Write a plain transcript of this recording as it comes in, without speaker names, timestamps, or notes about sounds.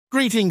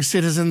Greetings,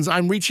 citizens.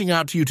 I'm reaching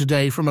out to you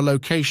today from a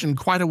location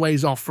quite a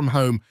ways off from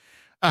home,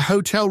 a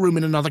hotel room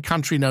in another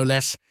country, no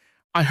less.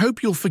 I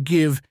hope you'll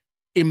forgive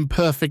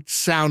imperfect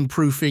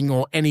soundproofing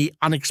or any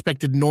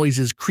unexpected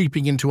noises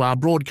creeping into our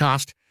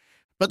broadcast,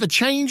 but the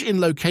change in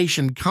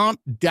location can't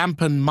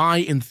dampen my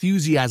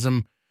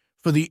enthusiasm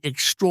for the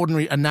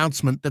extraordinary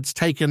announcement that's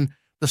taken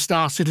the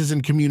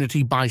Starcitzien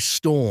community by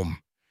storm.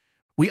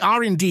 We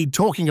are indeed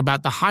talking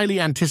about the highly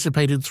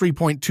anticipated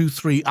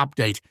 3.23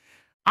 update.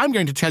 I'm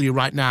going to tell you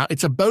right now,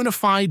 it's a bona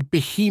fide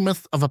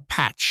behemoth of a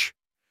patch.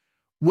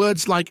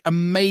 Words like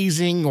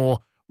amazing or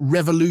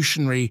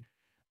revolutionary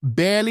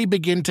barely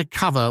begin to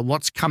cover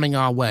what's coming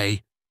our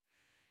way.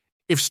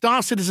 If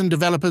Starcitzien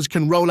developers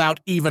can roll out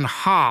even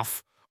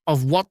half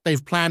of what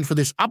they've planned for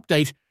this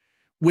update,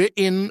 we're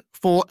in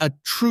for a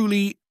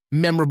truly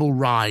memorable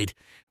ride.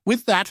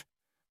 With that,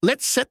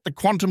 let's set the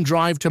quantum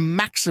drive to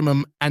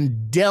maximum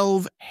and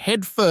delve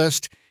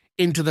headfirst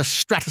into the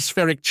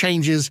stratospheric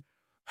changes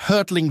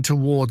hurtling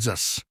towards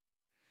us.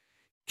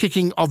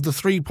 Kicking off the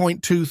 3.23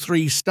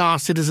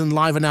 Starcitzien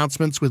live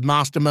announcements with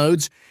master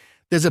modes,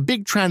 there's a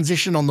big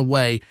transition on the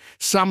way.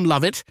 Some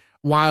love it,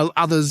 while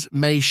others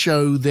may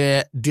show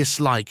their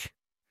dislike.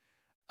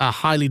 A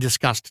highly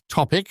discussed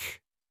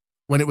topic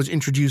when it was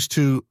introduced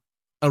to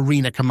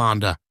Arena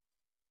Commander.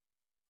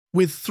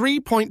 With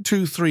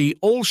 3.23,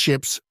 all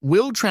ships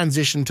will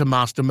transition to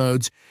master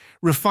modes,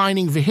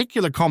 refining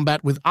vehicular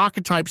combat with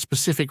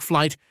archetype-specific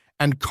flight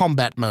and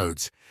combat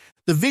modes.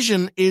 The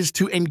vision is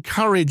to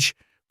encourage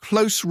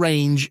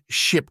close-range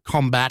ship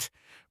combat,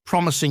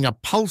 promising a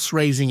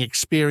pulse-raising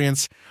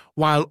experience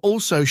while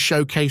also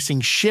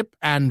showcasing ship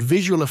and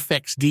visual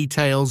effects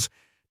details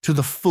to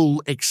the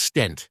full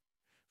extent.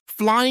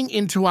 Flying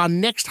into our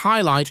next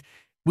highlight,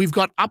 we've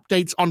got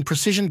updates on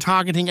precision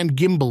targeting and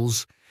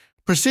gimbals.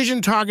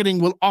 Precision targeting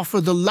will offer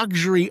the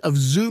luxury of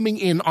zooming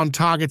in on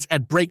targets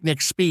at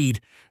breakneck speed.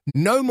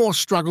 No more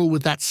struggle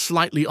with that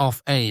slightly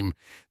off aim.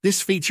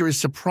 This feature is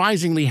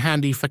surprisingly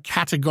handy for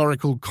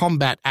categorical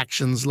combat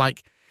actions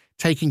like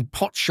taking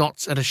pot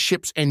shots at a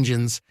ship's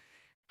engines.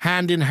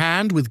 Hand in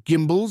hand with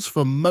gimbals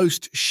for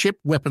most ship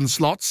weapon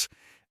slots,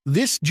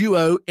 this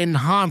duo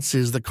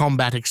enhances the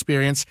combat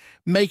experience,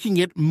 making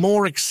it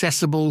more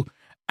accessible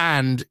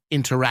and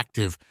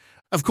interactive.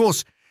 Of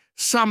course,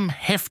 some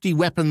hefty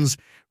weapons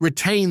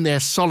retain their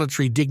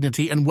solitary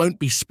dignity and won't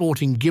be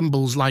sporting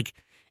gimbals like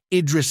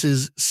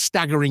Idris's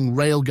staggering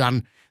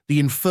railgun, the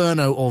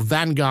Inferno or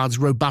Vanguard's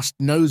robust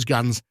nose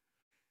guns.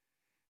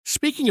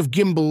 Speaking of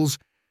gimbals,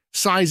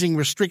 sizing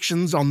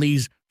restrictions on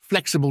these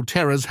flexible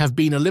terrors have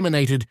been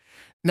eliminated.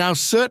 Now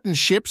certain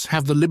ships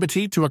have the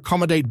liberty to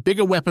accommodate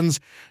bigger weapons,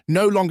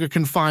 no longer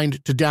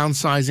confined to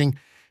downsizing.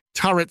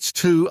 Turrets,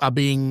 too, are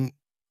being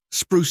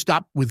spruced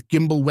up with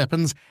gimbal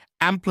weapons,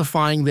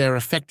 amplifying their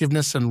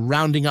effectiveness and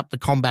rounding up the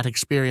combat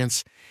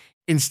experience.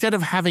 Instead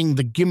of having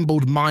the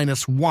gimbaled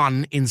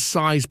 -1 in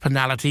size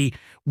penalty,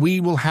 we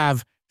will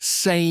have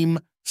same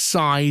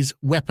size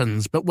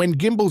weapons, but when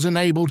gimbals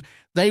enabled,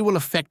 they will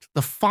affect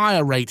the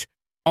fire rate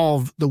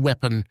of the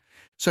weapon.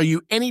 So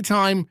you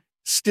anytime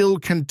still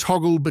can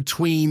toggle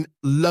between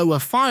lower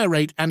fire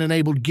rate and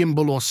enabled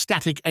gimbal or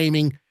static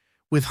aiming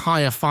with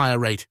higher fire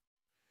rate.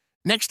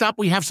 Next up,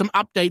 we have some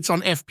updates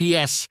on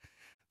FPS.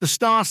 The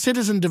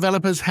Starcitzien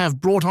developers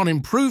have brought on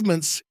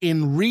improvements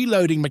in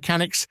reloading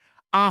mechanics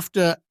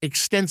after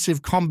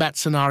extensive combat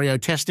scenario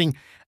testing,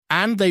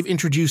 and they've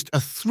introduced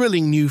a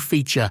thrilling new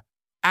feature,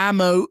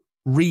 ammo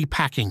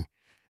repacking.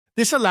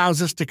 This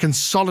allows us to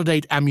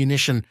consolidate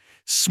ammunition,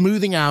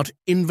 smoothing out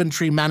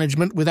inventory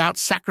management without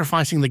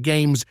sacrificing the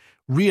game's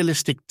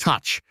realistic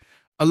touch.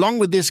 Along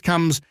with this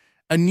comes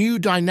a new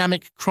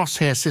dynamic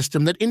crosshair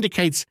system that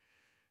indicates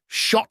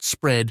shot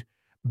spread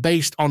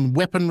based on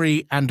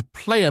weaponry and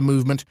player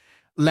movement,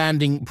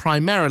 landing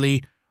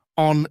primarily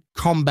on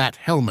combat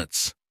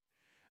helmets.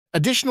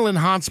 Additional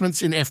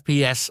enhancements in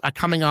FPS are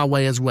coming our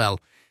way as well.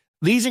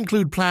 These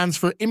include plans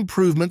for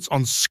improvements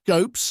on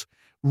scopes,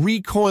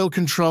 recoil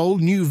control,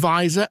 new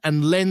visor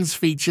and lens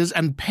features,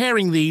 and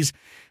pairing these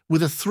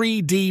with a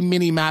 3D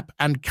minimap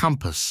and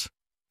compass.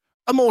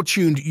 A more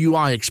tuned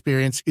UI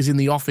experience is in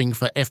the offing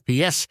for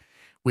FPS,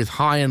 with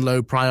high and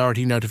low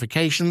priority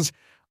notifications,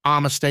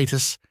 armor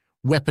status,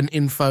 weapon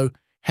info,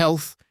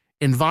 health,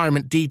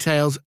 environment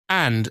details,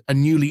 and a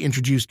newly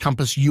introduced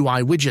compass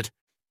UI widget.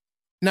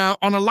 Now,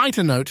 on a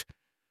lighter note,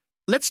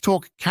 let's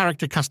talk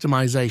character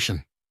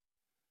customization.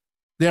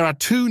 There are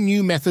two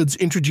new methods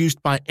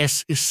introduced by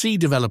SC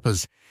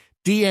developers,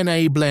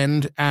 DNA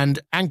blend and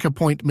anchor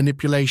point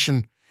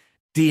manipulation.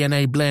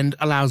 DNA blend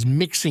allows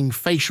mixing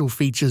facial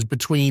features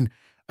between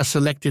a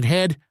selected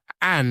head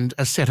and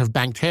a set of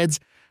banked heads,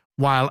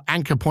 while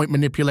anchor point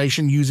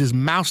manipulation uses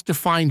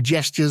mouse-defined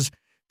gestures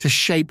to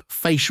shape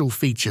facial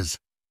features.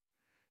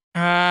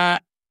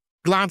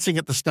 Glancing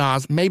at the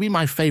stars, maybe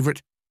my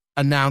favorite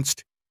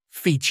announced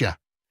feature.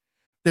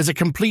 There's a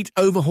complete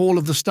overhaul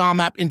of the star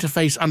map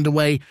interface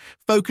underway,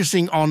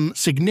 focusing on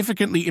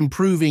significantly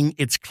improving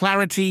its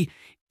clarity,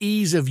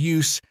 ease of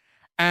use,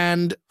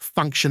 and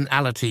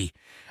functionality.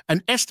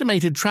 An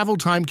estimated travel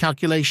time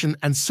calculation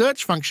and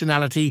search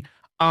functionality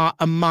are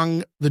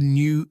among the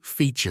new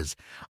features.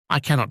 I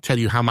cannot tell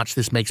you how much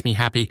this makes me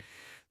happy.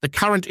 The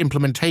current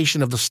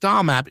implementation of the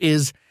star map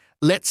is,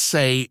 let's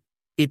say,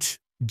 it's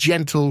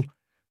gentle,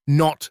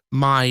 not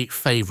my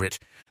favorite.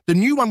 The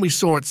new one we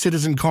saw at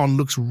CitizenCon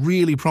looks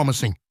really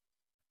promising.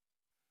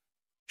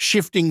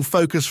 Shifting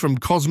focus from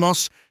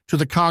cosmos to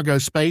the cargo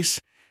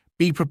space,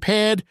 be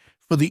prepared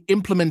for the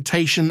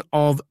implementation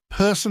of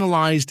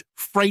personalized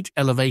freight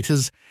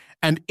elevators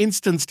and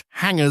instanced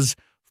hangars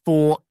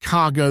for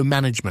cargo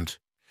management.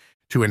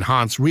 To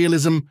enhance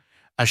realism,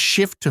 a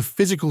shift to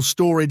physical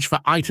storage for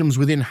items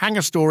within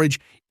hangar storage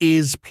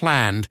is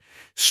planned,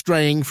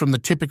 straying from the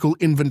typical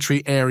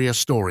inventory area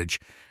storage.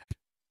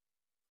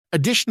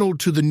 Additional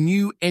to the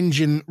new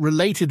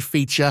engine-related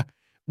feature,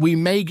 we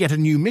may get a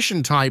new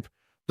mission type,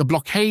 the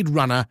Blockade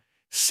Runner,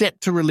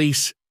 set to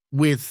release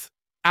with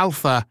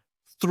Alpha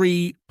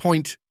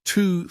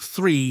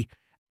 3.23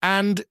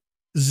 and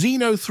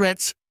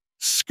Xenothreats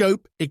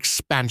scope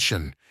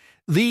expansion.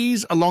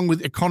 These, along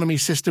with economy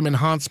system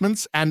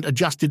enhancements and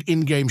adjusted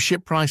in-game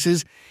ship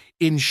prices,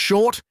 in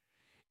short,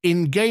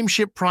 in-game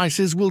ship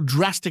prices will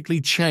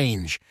drastically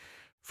change.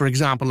 For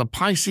example, a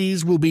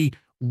Pisces will be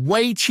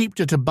way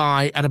cheaper to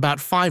buy at about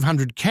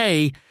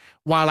 $500K,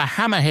 while a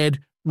Hammerhead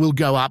will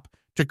go up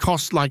to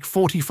cost like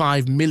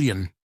 $45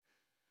 million.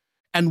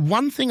 And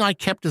one thing I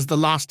kept as the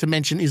last to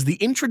mention is the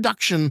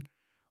introduction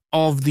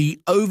of the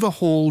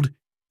overhauled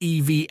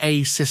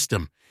EVA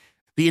system.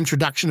 The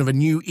introduction of a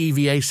new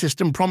EVA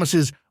system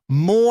promises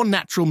more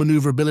natural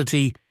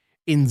maneuverability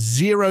in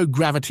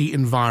zero-gravity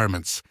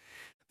environments.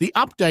 The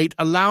update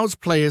allows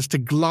players to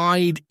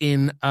glide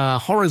in a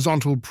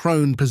horizontal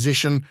prone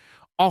position,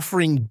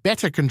 offering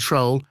better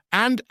control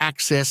and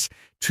access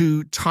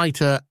to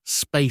tighter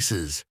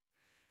spaces.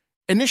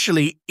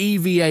 Initially,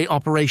 EVA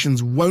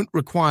operations won't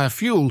require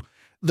fuel,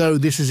 though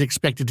this is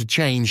expected to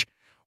change.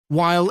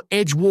 While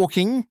edge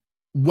walking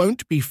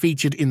won't be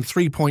featured in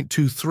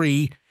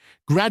 3.23,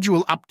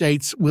 gradual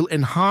updates will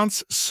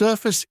enhance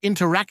surface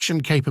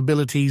interaction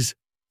capabilities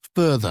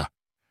further.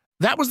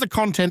 That was the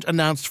content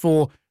announced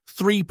for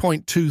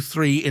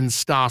 3.23 in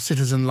Star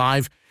Citizen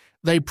Live.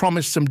 They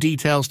promised some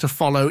details to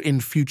follow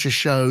in future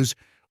shows.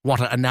 What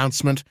an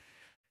announcement.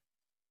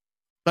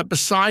 But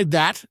beside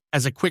that,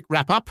 as a quick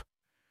wrap-up,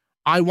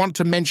 I want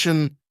to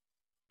mention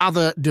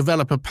other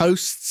developer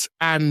posts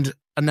and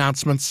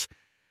announcements.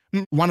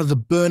 One of the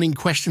burning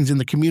questions in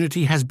the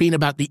community has been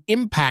about the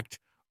impact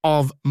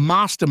of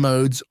master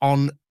modes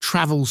on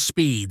travel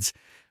speeds.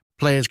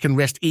 Players can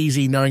rest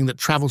easy knowing that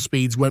travel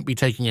speeds won't be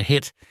taking a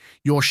hit.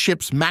 Your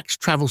ship's max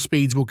travel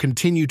speeds will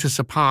continue to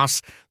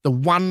surpass the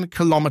 1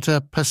 kilometer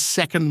per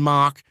second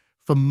mark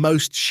for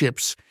most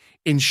ships,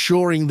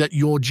 ensuring that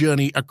your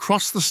journey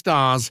across the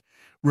stars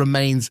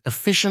remains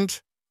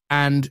efficient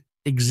and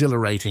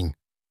exhilarating.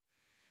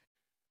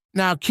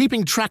 Now,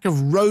 keeping track of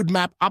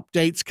roadmap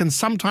updates can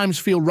sometimes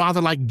feel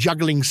rather like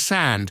juggling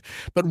sand,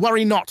 but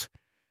worry not,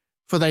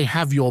 for they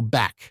have your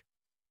back.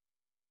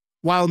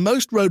 While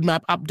most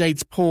roadmap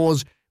updates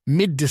pause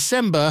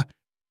mid-December,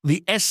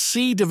 the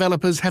SC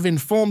developers have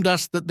informed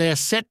us that they're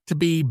set to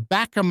be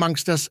back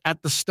amongst us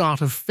at the start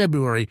of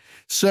February.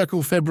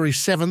 Circle February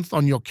 7th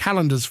on your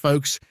calendars,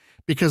 folks,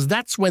 because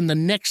that's when the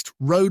next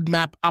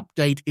roadmap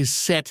update is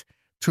set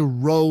to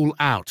roll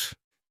out.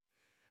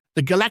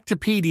 The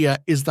Galactopedia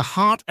is the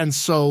heart and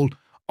soul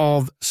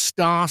of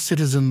Star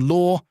Citizen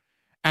lore,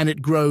 and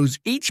it grows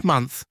each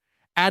month,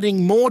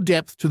 adding more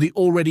depth to the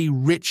already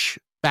rich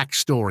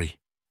backstory.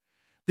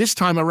 This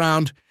time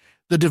around,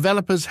 the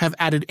developers have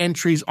added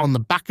entries on the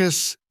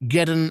Bacchus,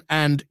 Geddon,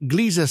 and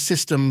Gliese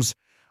systems,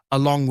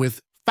 along with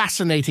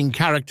fascinating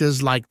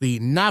characters like the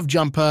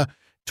Navjumper,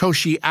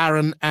 Toshi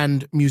Aaron,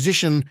 and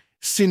musician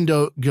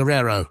Cindo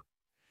Guerrero.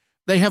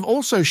 They have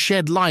also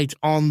shed light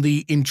on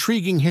the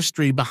intriguing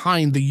history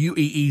behind the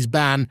UEE's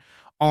ban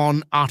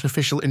on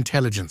artificial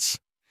intelligence.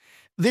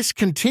 This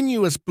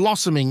continuous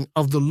blossoming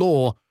of the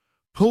lore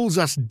pulls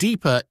us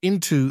deeper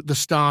into the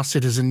Star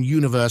Citizen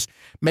universe,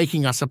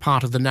 making us a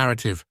part of the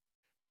narrative.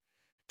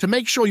 To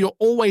make sure you're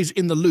always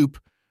in the loop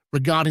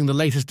regarding the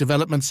latest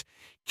developments,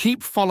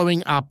 keep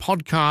following our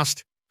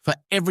podcast for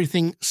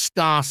everything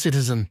Star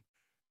Citizen.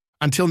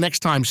 Until next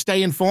time,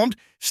 stay informed,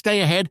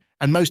 stay ahead,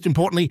 and most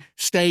importantly,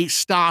 stay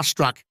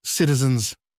starstruck, citizens.